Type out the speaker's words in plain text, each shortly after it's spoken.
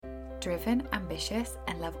driven, ambitious,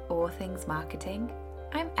 and love all things marketing?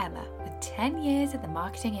 I'm Emma with 10 years of the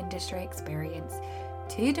marketing industry experience,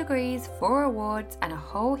 2 degrees, 4 awards, and a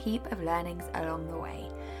whole heap of learnings along the way.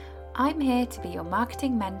 I'm here to be your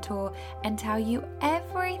marketing mentor and tell you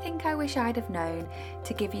everything I wish I'd have known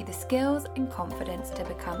to give you the skills and confidence to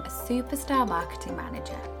become a superstar marketing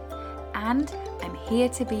manager. And I'm here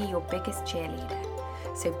to be your biggest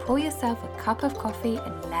cheerleader. So pour yourself a cup of coffee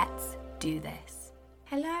and let's do this.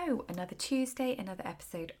 Hello, another Tuesday, another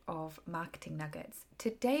episode of Marketing Nuggets.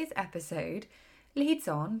 Today's episode leads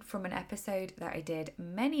on from an episode that I did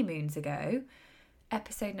many moons ago,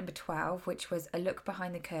 episode number 12, which was a look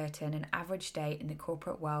behind the curtain, an average day in the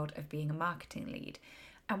corporate world of being a marketing lead.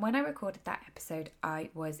 And when I recorded that episode, I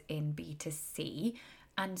was in B2C.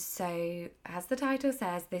 And so, as the title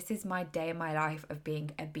says, this is my day in my life of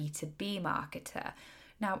being a B2B marketer.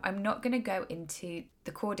 Now, I'm not going to go into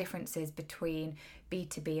the core differences between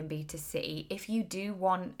B2B and B2C. If you do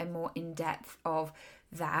want a more in-depth of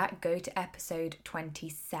that, go to episode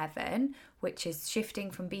 27, which is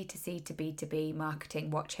shifting from B2C to B2B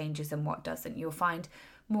marketing, what changes and what doesn't. You'll find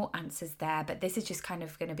more answers there, but this is just kind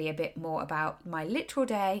of going to be a bit more about my literal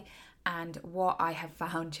day and what I have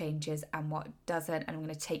found changes and what doesn't, and I'm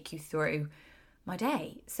going to take you through my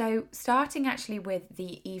day. So starting actually with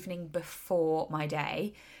the evening before my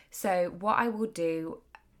day. So what I will do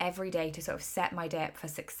every day to sort of set my day up for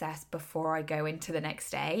success before I go into the next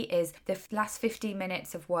day is the last 15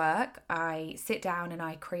 minutes of work, I sit down and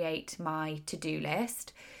I create my to-do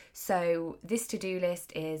list. So this to-do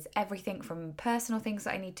list is everything from personal things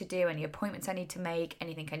that I need to do, any appointments I need to make,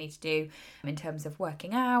 anything I need to do in terms of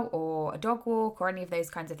working out or a dog walk or any of those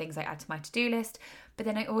kinds of things I add to my to-do list. But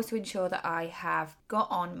then I also ensure that I have got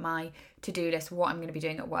on my to-do list what I'm going to be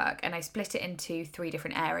doing at work. And I split it into 3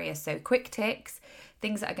 different areas. So quick ticks,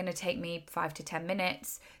 things that are going to take me 5 to 10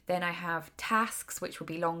 minutes. Then I have tasks, which will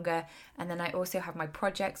be longer. And then I also have my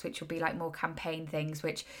projects, which will be like more campaign things,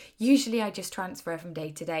 which usually I just transfer from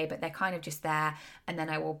day to day, but they're kind of just there. And then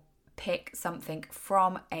I will pick something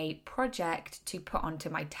from a project to put onto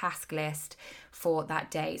my task list for that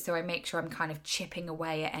day. So I make sure I'm kind of chipping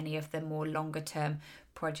away at any of the more longer term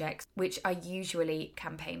projects, which are usually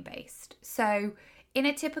campaign based. So in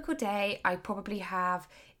a typical day, I probably have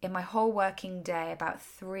in my whole working day about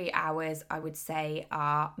 3 hours, I would say,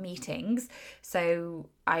 are meetings. So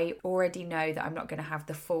I already know that I'm not going to have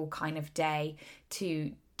the full kind of day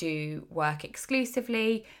to do work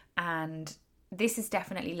exclusively, and this is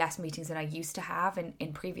definitely less meetings than I used to have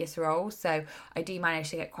in previous roles. So I do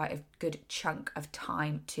manage to get quite a good chunk of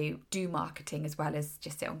time to do marketing as well as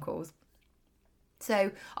just sit on calls.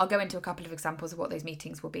 So I'll go into a couple of examples of what those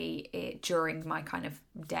meetings will be during my kind of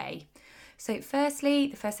day. So firstly,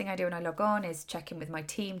 the first thing I do when I log on is check in with my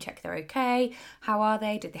team, check they're okay. How are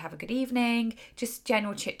they? Did they have a good evening? Just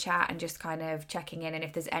general chit chat and just kind of checking in, and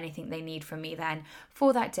if there's anything they need from me then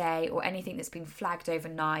for that day or anything that's been flagged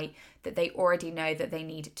overnight that they already know that they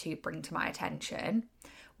need to bring to my attention.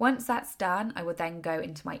 Once that's done, I will then go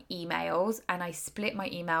into my emails, and I split my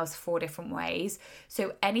emails 4 different ways.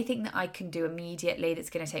 So anything that I can do immediately that's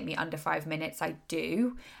going to take me under 5 minutes, I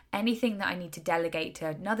do. Anything that I need to delegate to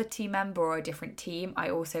another team member or a different team, I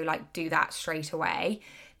also do that straight away.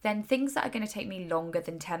 Then things that are going to take me longer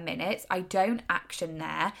than 10 minutes, I don't action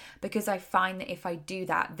there, because I find that if I do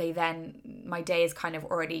that, my day is kind of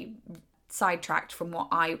already sidetracked from what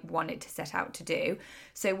I wanted to set out to do.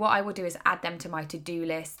 So what I will do is add them to my to-do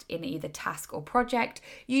list in either task or project.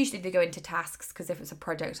 Usually they go into tasks, because if it's a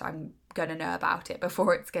project, I'm going to know about it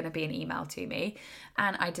before it's going to be an email to me.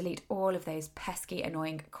 And I delete all of those pesky,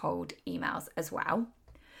 annoying cold emails as well.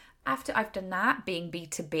 After I've done that, being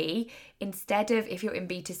B2B, instead of, if you're in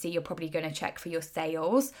B2C, you're probably going to check for your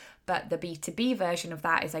sales, but the B2B version of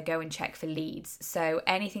that is I go and check for leads. So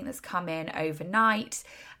anything that's come in overnight,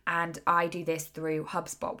 and I do this through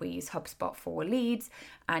HubSpot. We use HubSpot for leads,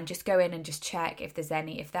 and just go in and just check if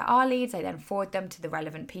there are leads. I then forward them to the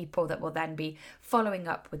relevant people that will then be following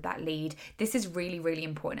up with that lead. This is really, really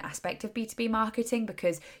important aspect of B2B marketing,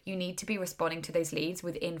 because you need to be responding to those leads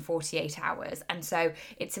within 48 hours. And so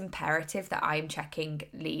it's imperative that I'm checking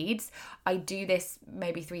leads. I do this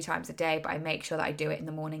maybe 3 times a day, but I make sure that I do it in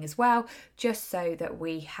the morning as well, just so that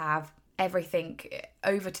we have everything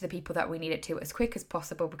over to the people that we need it to as quick as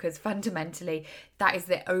possible, because fundamentally that is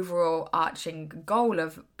the overall arching goal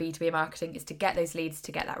of B2B marketing, is to get those leads,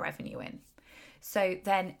 to get that revenue in. So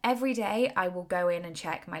then every day I will go in and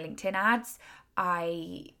check my LinkedIn ads.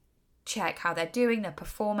 I check how they're doing, their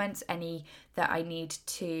performance, any that I need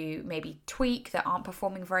to maybe tweak that aren't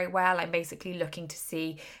performing very well. I'm basically looking to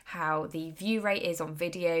see how the view rate is on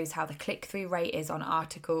videos, how the click-through rate is on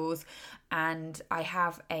articles, and I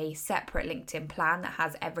have a separate LinkedIn plan that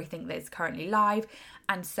has everything that is currently live,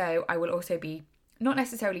 and so I will also be not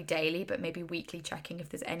necessarily daily, but maybe weekly checking if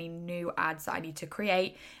there's any new ads that I need to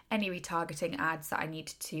create, any retargeting ads that I need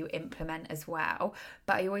to implement as well.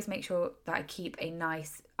 But I always make sure that I keep a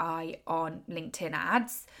nice eye on LinkedIn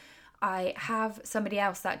ads. I have somebody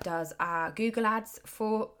else that does Google ads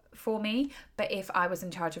for me, but if I was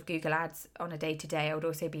in charge of Google ads on a day-to-day, I would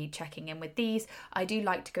also be checking in with these. I do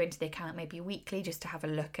like to go into the account maybe weekly just to have a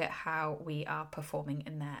look at how we are performing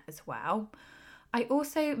in there as well. I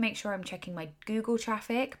also make sure I'm checking my Google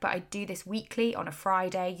traffic, but I do this weekly on a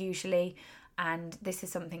Friday usually, and this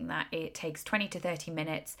is something that it takes 20 to 30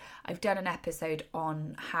 minutes. I've done an episode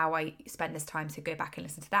on how I spend this time, so go back and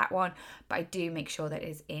listen to that one, but I do make sure that it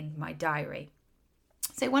is in my diary.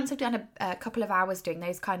 So once I've done a couple of hours doing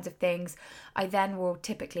those kinds of things, I then will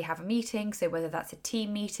typically have a meeting. So whether that's a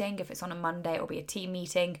team meeting, if it's on a Monday, it'll be a team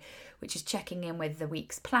meeting, which is checking in with the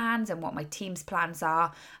week's plans and what my team's plans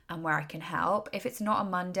are and where I can help. If it's not a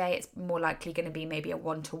Monday, it's more likely going to be maybe a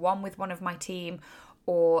one-to-one with one of my team,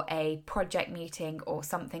 or a project meeting or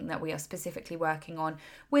something that we are specifically working on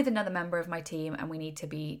with another member of my team, and we need to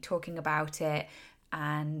be talking about it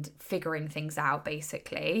and figuring things out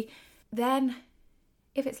basically. Then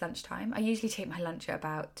if it's lunchtime, I usually take my lunch at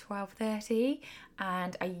about 12:30,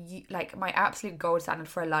 and my absolute gold standard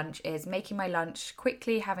for a lunch is making my lunch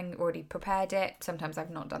quickly, having already prepared it. Sometimes I've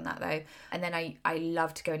not done that though. And then I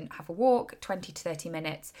love to go and have a walk, 20 to 30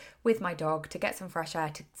 minutes with my dog to get some fresh air,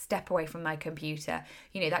 to step away from my computer.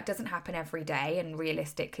 That doesn't happen every day, and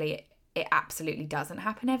realistically it absolutely doesn't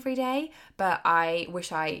happen every day, but I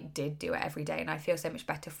wish I did do it every day, and I feel so much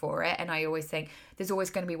better for it. And I always think there's always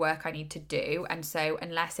going to be work I need to do, and so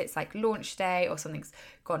unless it's like launch day or something's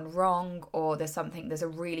gone wrong, or there's a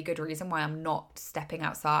really good reason why I'm not stepping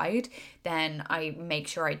outside, then I make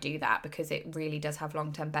sure I do that, because it really does have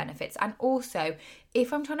long-term benefits. And also,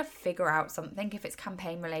 if I'm trying to figure out something, if it's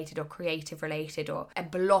campaign related or creative related or a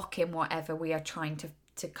block in whatever we are trying to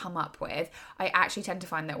come up with, I actually tend to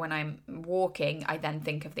find that when I'm walking, I then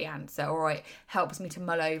think of the answer, or it helps me to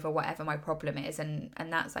mull over whatever my problem is, and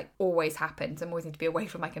that's like always happens. I'm always need to be away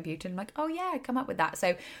from my computer and I'm like, oh yeah, I come up with that.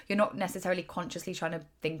 So you're not necessarily consciously trying to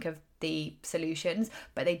think of the solutions,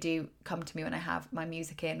 but they do come to me when I have my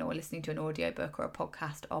music in or listening to an audiobook or a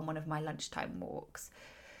podcast on one of my lunchtime walks.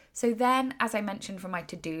 So then, as I mentioned, for my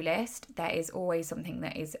to-do list, there is always something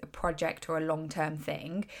that is a project or a long-term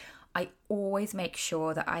thing. I always make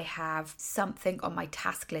sure that I have something on my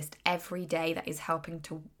task list every day that is helping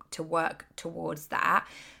to work towards that.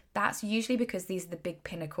 That's usually because these are the big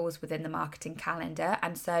pinnacles within the marketing calendar.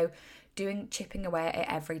 And so chipping away at it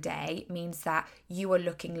every day means that you are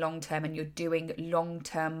looking long term and you're doing long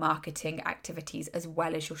term marketing activities as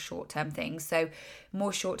well as your short term things. So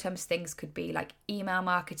more short term things could be like email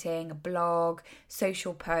marketing, a blog,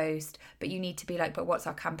 social post, but you need to be like, but what's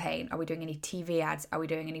our campaign? Are we doing any TV ads? Are we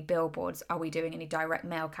doing any billboards? Are we doing any direct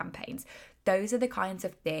mail campaigns? Those are the kinds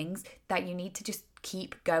of things that you need to just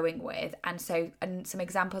keep going with. And some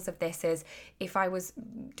examples of this is, if I was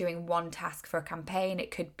doing one task for a campaign, it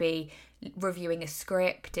could be reviewing a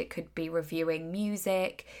script, it could be reviewing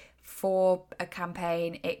music for a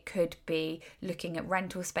campaign, it could be looking at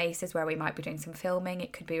rental spaces where we might be doing some filming,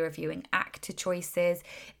 it could be reviewing actor choices,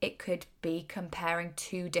 it could be comparing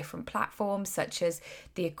two different platforms such as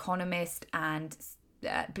The Economist and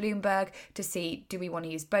Bloomberg to see, do we want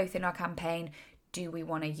to use both in our campaign? Do we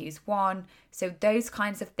want to use one? So those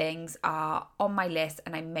kinds of things are on my list,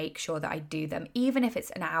 and I make sure that I do them. Even if it's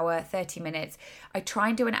an hour, 30 minutes, I try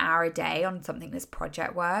and do an hour a day on something that's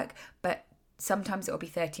project work, but sometimes it will be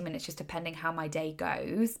 30 minutes just depending how my day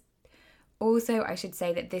goes. Also, I should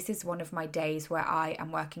say that this is one of my days where I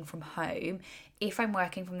am working from home. If I'm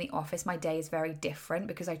working from the office, my day is very different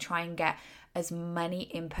because I try and get as many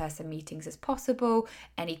in-person meetings as possible.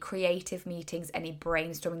 Any creative meetings, any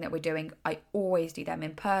brainstorming that we're doing, I always do them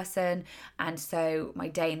in person. And so my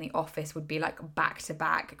day in the office would be like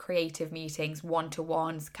back-to-back creative meetings,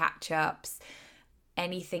 one-to-ones, catch-ups,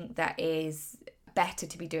 anything that is better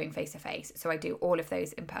to be doing face-to-face. So I do all of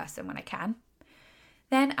those in person when I can.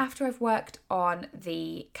 Then after I've worked on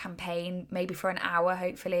the campaign, maybe for an hour,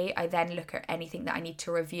 hopefully, I then look at anything that I need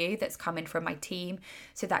to review that's come in from my team.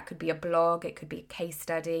 So that could be a blog, it could be a case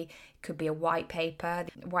study, it could be a white paper.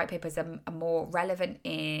 White papers are more relevant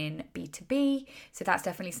in B2B. So that's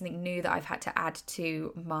definitely something new that I've had to add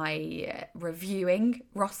to my reviewing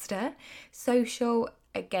roster. Social,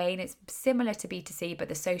 again, it's similar to B2C, but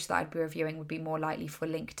the social that I'd be reviewing would be more likely for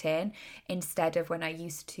LinkedIn instead of when I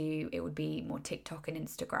used to, it would be more TikTok and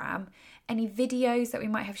Instagram. Any videos that we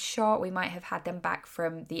might have shot, we might have had them back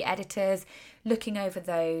from the editors, looking over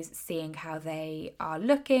those, seeing how they are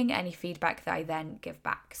looking, any feedback that I then give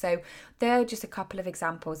back. So there are just a couple of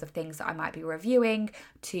examples of things that I might be reviewing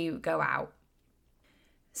to go out.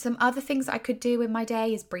 Some other things I could do in my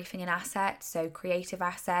day is briefing an asset, so creative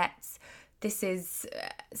assets. This is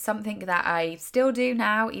something that I still do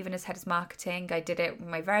now, even as head of marketing. I did it in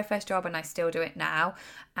my very first job and I still do it now.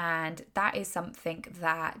 And that is something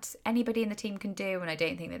that anybody in the team can do. And I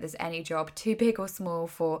don't think that there's any job too big or small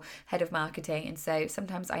for head of marketing. And so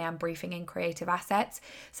sometimes I am briefing in creative assets.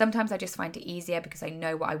 Sometimes I just find it easier because I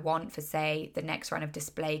know what I want for, say, the next run of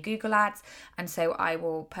display Google ads. And so I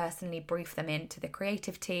will personally brief them into the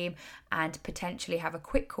creative team and potentially have a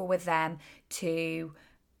quick call with them to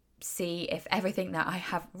see if everything that I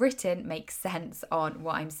have written makes sense on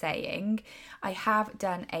what I'm saying. I have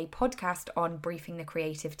done a podcast on briefing the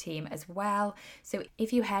creative team as well. So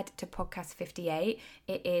if you head to podcast 58,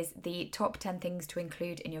 it is the top 10 things to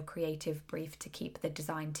include in your creative brief to keep the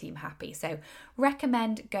design team happy. So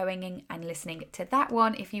recommend going in and listening to that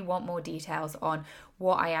one if you want more details on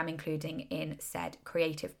what I am including in said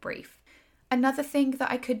creative brief. Another thing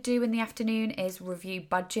that I could do in the afternoon is review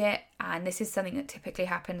budget, and this is something that typically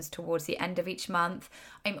happens towards the end of each month.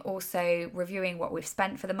 I'm also reviewing what we've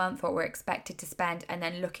spent for the month, what we're expected to spend, and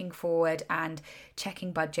then looking forward and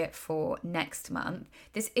checking budget for next month.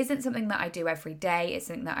 This isn't something that I do every day, it's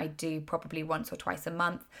something that I do probably once or twice a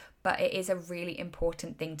month, but it is a really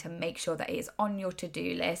important thing to make sure that it is on your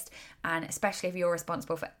to-do list, and especially if you're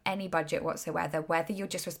responsible for any budget whatsoever, whether you're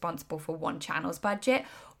just responsible for one channel's budget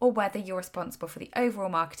or whether you're responsible for the overall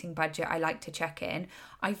marketing budget, I like to check in.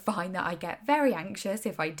 I find that I get very anxious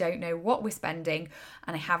if I don't know what we're spending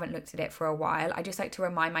and I haven't looked at it for a while. I just like to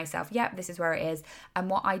remind myself, yep, this is where it is. And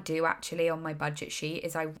what I do actually on my budget sheet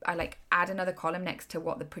is I like add another column next to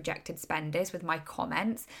what the projected spend is with my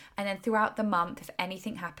comments. And then throughout the month, if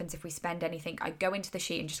anything happens, if we spend anything, I go into the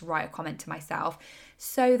sheet and just write a comment to myself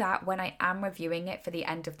so that when I am reviewing it for the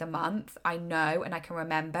end of the month, I know and I can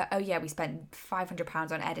remember, oh yeah, we spent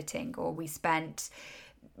 £500 on editing, or we spent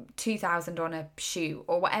 2,000 on a shoot,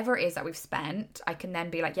 or whatever it is that we've spent. I can then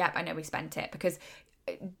be like, yep, I know we spent it. Because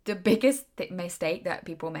the biggest mistake that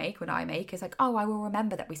people make, when I make, is like, oh, I will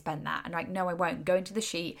remember that we spent that. And like, no, I won't. Go into the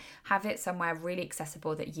sheet, have it somewhere really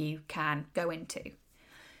accessible that you can go into.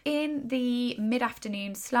 In the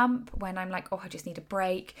mid-afternoon slump, when I'm like, oh, I just need a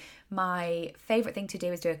break, my favourite thing to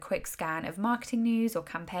do is do a quick scan of marketing news or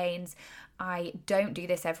campaigns. I don't do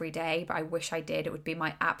this every day, but I wish I did. It would be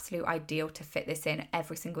my absolute ideal to fit this in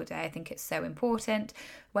every single day. I think it's so important,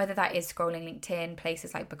 whether that is scrolling LinkedIn,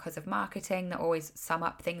 places like Because of Marketing that always sum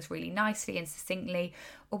up things really nicely and succinctly,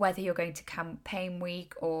 or whether you're going to Campaign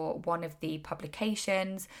Week or one of the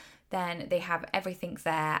publications, then they have everything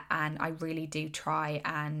there, and I really do try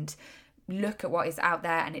and look at what is out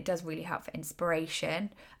there, and it does really help for inspiration.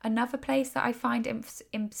 Another place that I find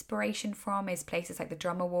inspiration from is places like the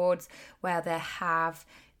Drum Awards, where they have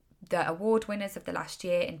the award winners of the last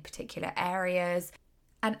year in particular areas.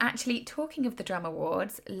 And actually, talking of the Drum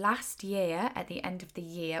Awards, last year, at the end of the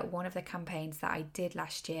year, one of the campaigns that I did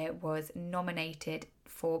last year was nominated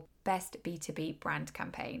for Best B2B Brand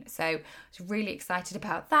Campaign. So I was really excited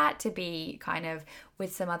about that, to be kind of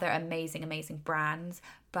with some other amazing brands.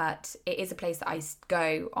 But it is a place that I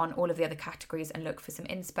go on all of the other categories and look for some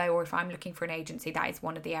inspo, or if I'm looking for an agency, that is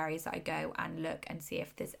one of the areas that I go and look and see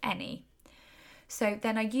if there's any. So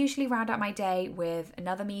then I usually round out my day with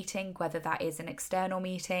another meeting, whether that is an external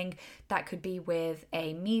meeting, that could be with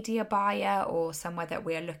a media buyer or somewhere that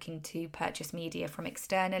we're looking to purchase media from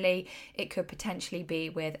externally. It could potentially be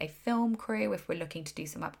with a film crew if we're looking to do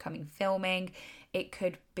some upcoming filming. It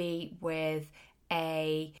could be with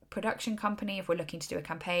a production company if we're looking to do a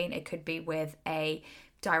campaign. It could be with a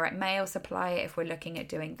direct mail supplier if we're looking at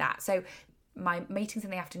doing that. So my meetings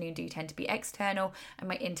in the afternoon do tend to be external, and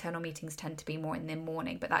my internal meetings tend to be more in the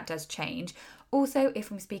morning, but that does change. Also,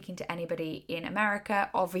 if I'm speaking to anybody in America,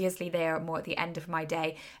 obviously they are more at the end of my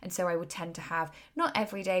day, and so I would tend to have, not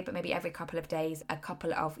every day, but maybe every couple of days, a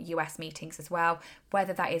couple of US meetings as well,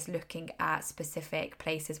 whether that is looking at specific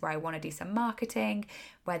places where I want to do some marketing,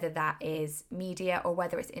 whether that is media, or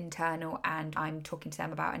whether it's internal and I'm talking to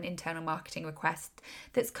them about an internal marketing request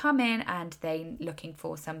that's come in and they're looking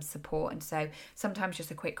for some support. And so sometimes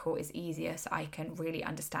just a quick call is easier, so I can really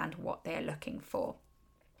understand what they're looking for.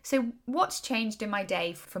 So what's changed in my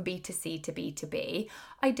day from B2C to B2B?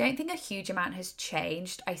 I don't think a huge amount has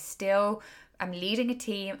changed. I'm leading a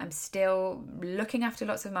team. I'm still looking after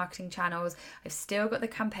lots of marketing channels. I've still got the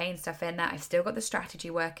campaign stuff in there. I've still got the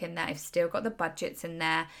strategy work in there. I've still got the budgets in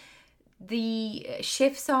there. The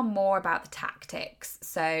shifts are more about the tactics.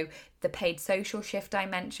 So the paid social shift I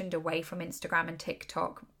mentioned, away from Instagram and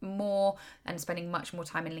TikTok more, and spending much more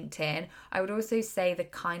time in LinkedIn. I would also say the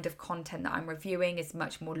kind of content that I'm reviewing is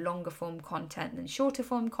much more longer form content than shorter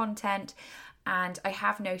form content. And I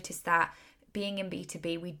have noticed that being in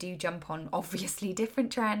B2B, we do jump on obviously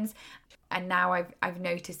different trends. And now I've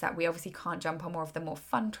noticed that we obviously can't jump on more of the more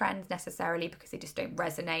fun trends necessarily because they just don't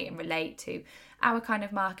resonate and relate to our kind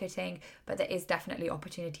of marketing. But there is definitely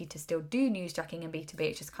opportunity to still do newsjacking in B2B.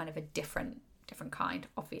 It's just kind of a different kind,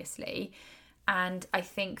 obviously. And I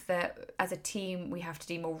think that as a team, we have to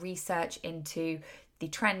do more research into the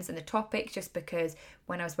trends and the topic, just because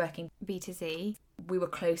when I was working B2C, we were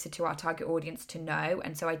closer to our target audience to know.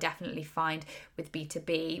 And so I definitely find with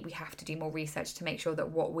B2B, we have to do more research to make sure that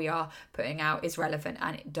what we are putting out is relevant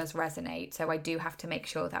and it does resonate. So I do have to make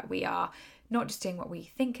sure that we are not just doing what we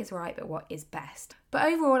think is right, but what is best. But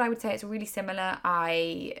overall, I would say it's really similar.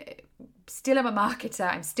 I still am a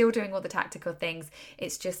marketer. I'm still doing all the tactical things.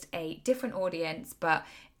 It's just a different audience, but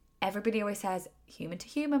everybody always says human to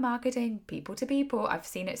human marketing, people to people. I've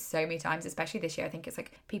seen it so many times, especially this year. I think it's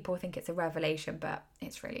like people think it's a revelation, but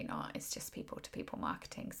it's really not. It's just people to people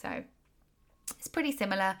marketing. So it's pretty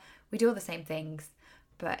similar. We do all the same things.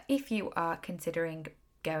 But if you are considering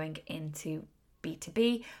going into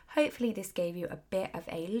B2B, hopefully this gave you a bit of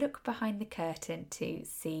a look behind the curtain to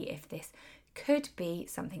see if this could be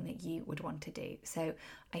something that you would want to do. So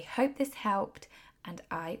I hope this helped, and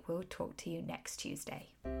I will talk to you next Tuesday.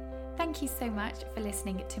 Thank you so much for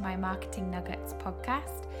listening to my Marketing Nuggets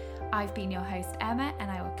podcast. I've been your host, Emma,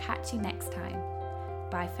 and I will catch you next time.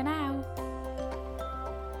 Bye for now.